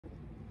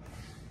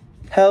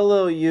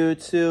Hello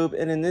YouTube,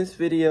 and in this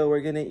video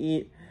we're gonna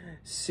eat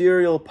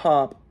cereal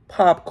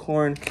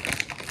popcorn,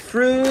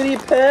 Fruity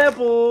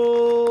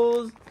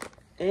Pebbles,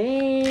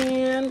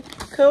 and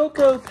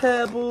Cocoa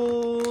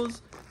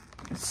Pebbles.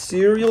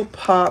 Cereal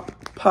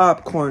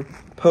popcorn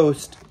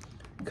post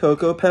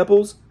Cocoa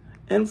Pebbles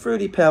and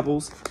Fruity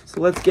Pebbles. So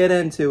let's get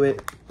into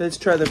it. Let's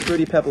try the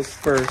Fruity Pebbles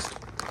first.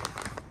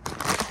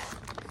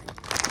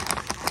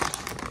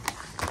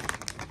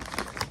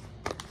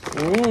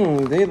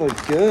 They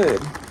look good.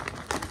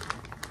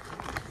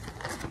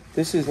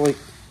 This is like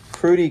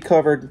fruity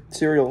covered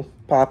cereal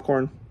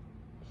popcorn.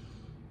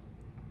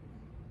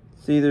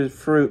 See, there's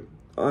fruit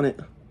on it.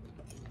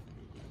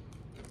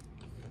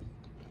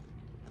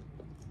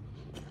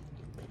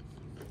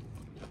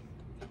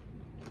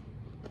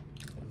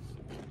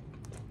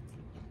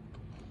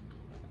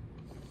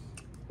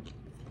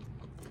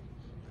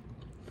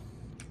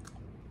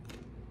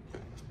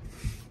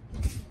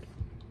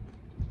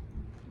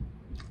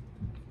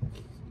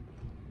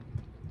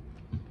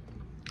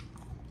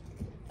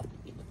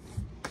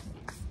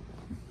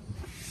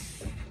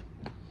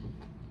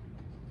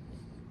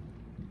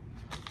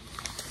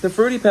 The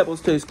Fruity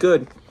Pebbles taste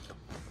good.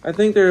 I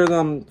think there's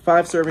 5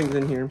 servings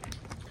in here.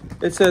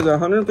 It says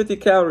 150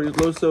 calories,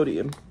 low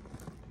sodium.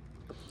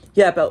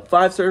 Yeah, about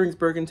 5 servings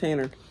per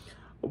container.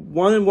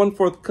 1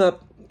 1/4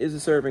 cup is a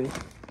serving.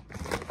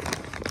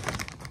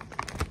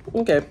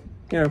 Okay,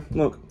 here,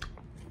 look.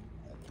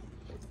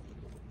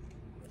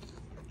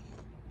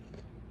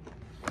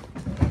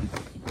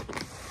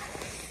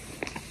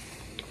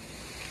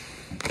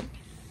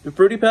 The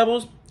Fruity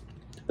Pebbles,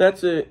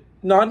 that's it.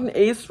 Not an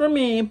ace for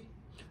me.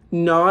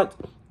 Not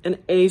an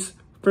ace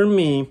for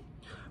me.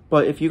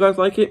 But if you guys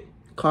like it,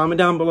 comment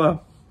down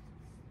below.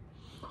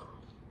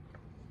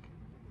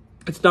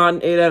 It's not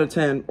an 8 out of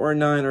 10 or a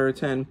 9 or a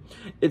 10.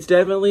 It's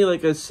definitely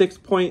like a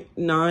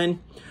 6.9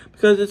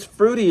 because it's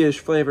fruity-ish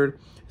flavored.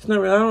 It's not.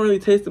 I don't really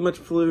taste that much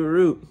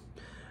fruit.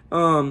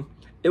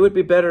 It would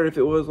be better if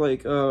it was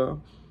like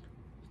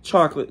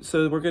chocolate.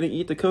 So we're gonna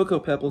eat the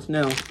Cocoa Pebbles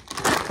now.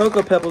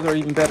 Cocoa Pebbles are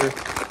even better.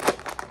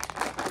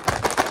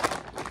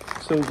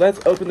 So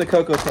let's open the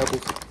Cocoa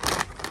Pebbles.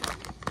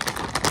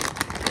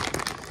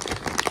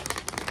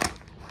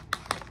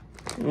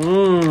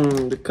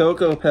 The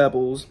Cocoa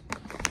Pebbles.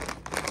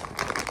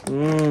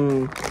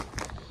 I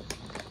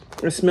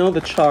smell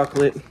the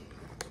chocolate.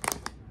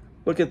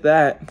 Look at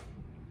that.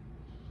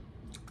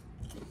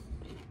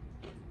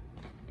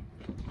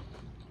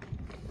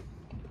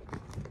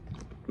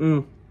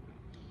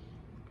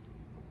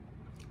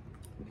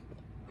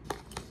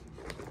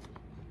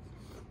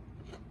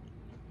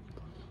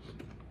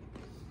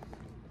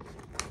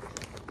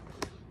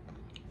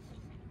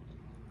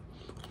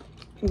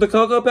 The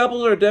Cocoa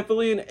Pebbles are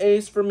definitely an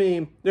ace for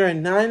me. They're a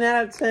 9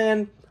 out of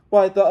 10,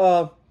 while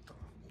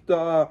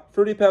the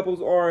Fruity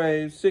Pebbles are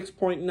a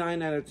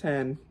 6.9 out of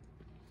 10.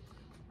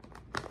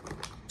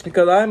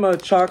 Because I'm a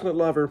chocolate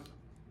lover.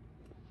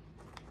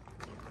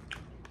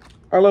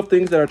 I love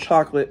things that are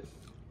chocolate.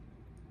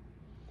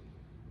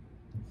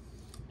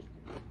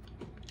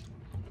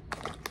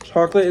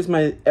 Chocolate is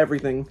my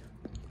everything.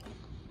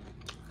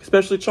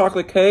 Especially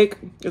chocolate cake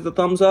is a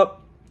thumbs up.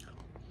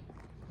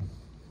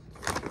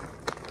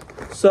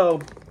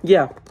 So,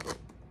 yeah.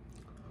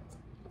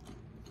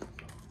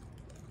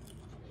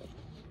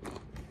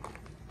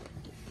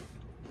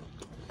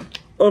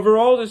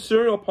 Overall, the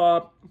cereal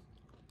pop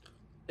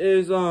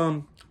is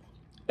an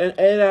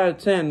 8 out of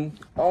 10.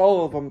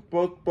 All of them,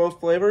 both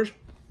flavors.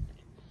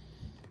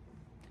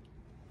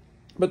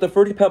 But the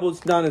Fruity Pebbles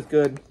is not as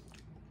good.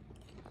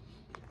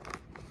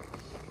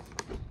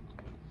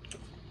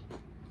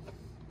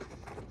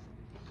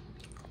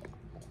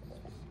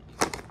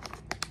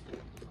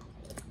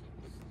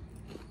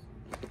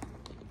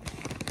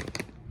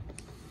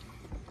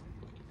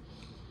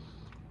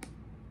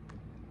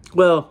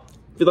 Well,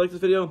 if you like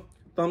this video,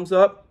 thumbs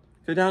up.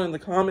 Go down in the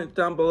comments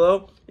down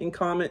below and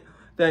comment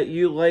that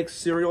you like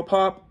cereal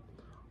pop.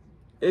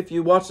 If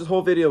you watch this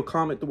whole video,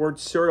 comment the word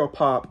cereal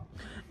pop.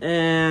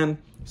 And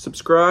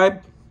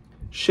subscribe,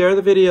 share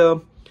the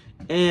video,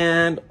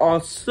 and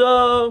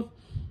also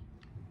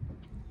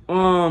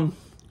turn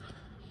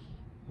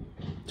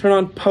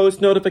on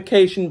post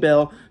notification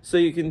bell so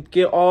you can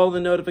get all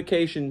the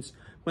notifications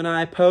when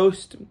I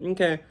post.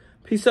 Okay,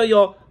 peace out,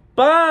 y'all.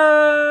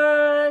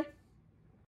 Bye.